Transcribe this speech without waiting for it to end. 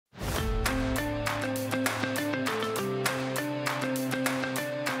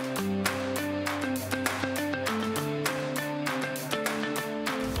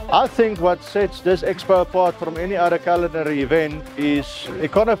I think what sets this expo apart from any other culinary event is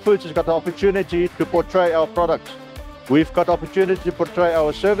Econo Foods has got the opportunity to portray our products. We've got the opportunity to portray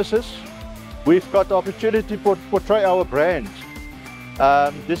our services. We've got the opportunity to portray our brand.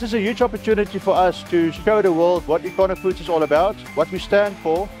 This is a huge opportunity for us to show the world what Econo Foods is all about, what we stand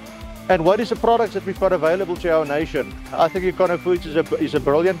for, and what is the products that we've got available to our nation. I think Econo Foods is a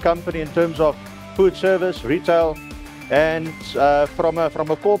brilliant company in terms of food service, retail, and from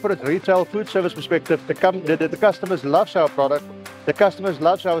a corporate retail food service perspective, the customers love our product, the customers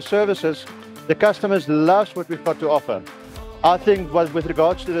love our services, the customers love what we've got to offer. I think with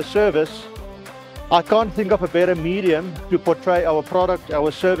regards to the service, I can't think of a better medium to portray our product,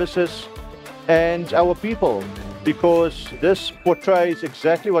 our services, and our people, because this portrays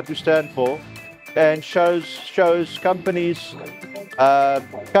exactly what we stand for and shows companies,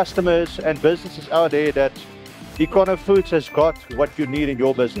 customers and businesses out there that Econo Foods has got what you need in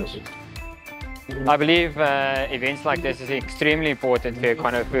your business. I believe events like this is extremely important for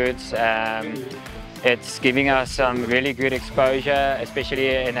Econo Foods. It's giving us some really good exposure,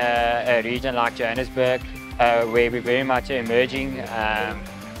 especially in a region like Johannesburg, where we're very much an emerging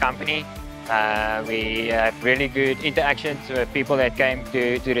company. We have really good interactions with people that came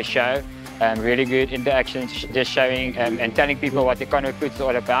to the show, really good interactions just showing and telling people what Econo Foods is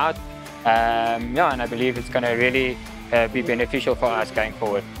all about. Yeah, and I believe it's going to really be beneficial for us going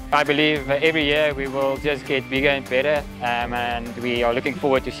forward. I believe every year we will just get bigger and better, and we are looking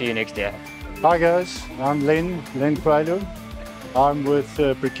forward to see you next year. Hi guys, I'm Len Prado. I'm with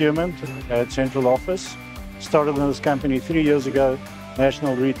procurement at Central Office. Started in this company 3 years ago,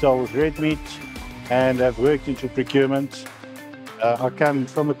 national retail with red meat, and I've worked into procurement. I come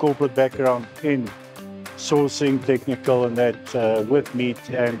from a corporate background in sourcing, technical and that with meat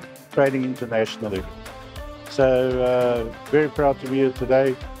and trading internationally. So very proud to be here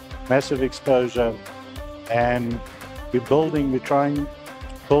today, massive exposure, and we're trying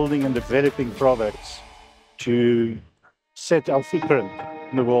building and developing products to set our footprint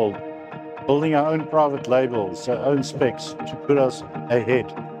in the world, building our own private labels, our own specs to put us ahead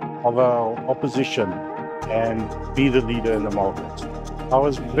of our opposition and be the leader in the market. I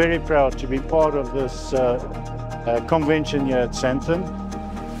was very proud to be part of this convention here at Sandton,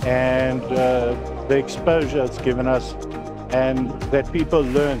 and the exposure it's given us, and that people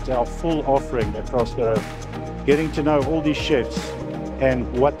learned our full offering across the road, getting to know all these chefs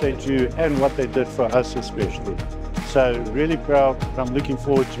and what they do and what they did for us especially. So really proud. I'm looking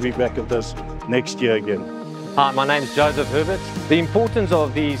forward to be back at this next year again. Hi, my name is Joseph Herbert. The importance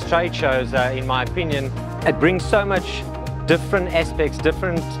of these trade shows, in my opinion, it brings so much different aspects,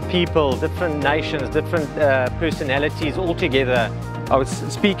 different people, different nations, different personalities all together. I was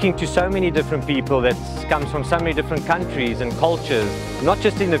speaking to so many different people that comes from so many different countries and cultures, not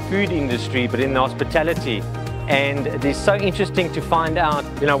just in the food industry, but in the hospitality. And it's so interesting to find out,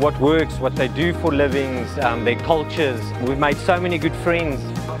 you know, what works, what they do for livings, their cultures. We've made so many good friends,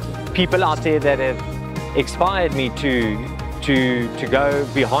 people out there that have inspired me to go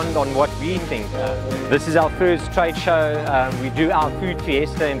beyond on what we think. This is our first trade show. We do our food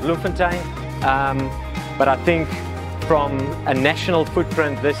fiesta in Bloemfontein, but I think from a national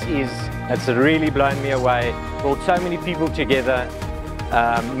footprint, it's really blown me away. Brought so many people together,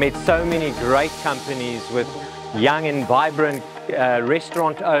 met so many great companies with young and vibrant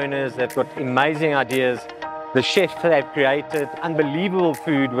restaurant owners that got amazing ideas. The chefs that have created unbelievable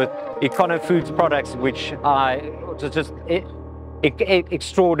food with Econo Foods products, which are just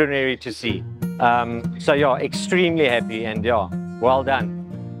extraordinary to see. So yeah, extremely happy, and yeah, well done.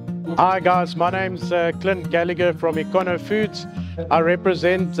 Hi guys, my name's Clint Gallagher from Econo Foods. I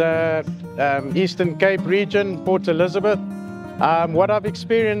represent Eastern Cape region, Port Elizabeth. What I've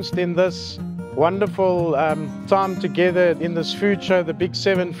experienced in this wonderful time together in this food show, the Big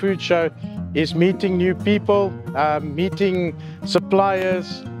 7 food show, is meeting new people, meeting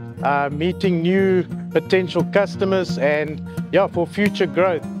suppliers, meeting new potential customers, and yeah, for future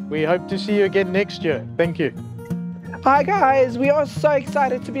growth. We hope to see you again next year. Thank you. Hi guys, we are so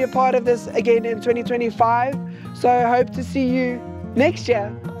excited to be a part of this again in 2025. So I hope to see you next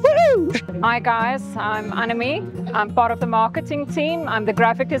year. Woohoo! Hi guys, I'm Annemie. I'm part of the marketing team. I'm the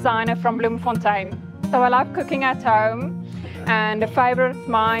graphic designer from Bloemfontein. So I love cooking at home, and a favorite of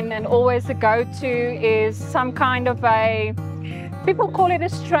mine and always a go-to is some kind of people call it a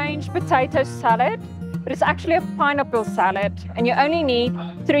strange potato salad, but it's actually a pineapple salad, and you only need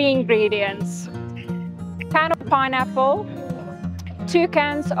 3 ingredients. A can of pineapple, 2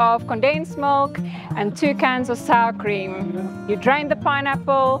 cans of condensed milk, and 2 cans of sour cream. You drain the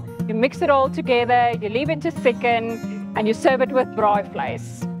pineapple, you mix it all together, you leave it to thicken, and you serve it with braai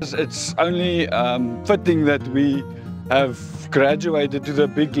vleis. It's only fitting that we have graduated to the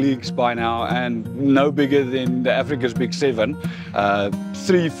big leagues by now, and no bigger than the Africa's Big 7.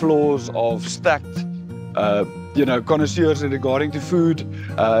 3 floors of stacked connoisseurs regarding to food.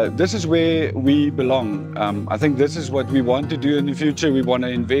 This is where we belong. I think this is what we want to do in the future. We want to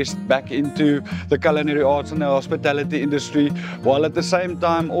invest back into the culinary arts and the hospitality industry, while at the same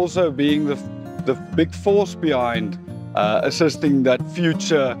time also being the big force behind assisting that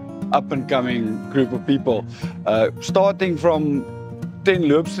future up-and-coming group of people. Starting from 10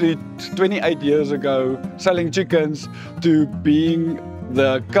 Loop Street 28 years ago, selling chickens, to being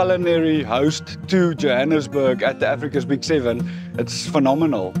the culinary host to Johannesburg at the Africa's Big 7. It's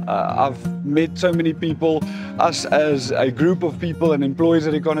phenomenal. I've met so many people. Us as a group of people and employees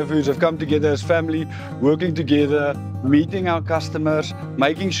at Econo Foods have come together as family, working together, meeting our customers,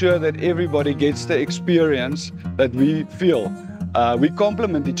 making sure that everybody gets the experience that we feel. We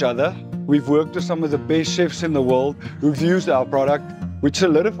complement each other. We've worked with some of the best chefs in the world who've used our product, which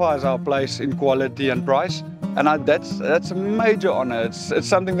solidifies our place in quality and price. And that's a major honor. It's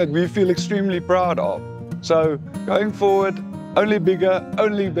something that we feel extremely proud of. So going forward, only bigger,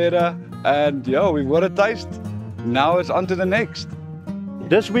 only better, and yeah, we've got a taste. Now it's on to the next.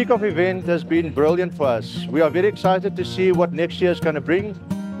 This week of event has been brilliant for us. We are very excited to see what next year is going to bring.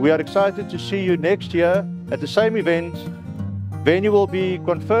 We are excited to see you next year at the same event. Venue will be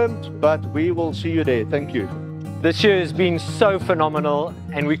confirmed, but we will see you there. Thank you. This year has been so phenomenal,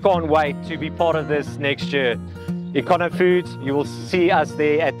 and we can't wait to be part of this next year. Econo Foods, you will see us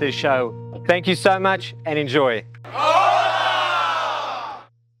there at the show. Thank you so much and enjoy.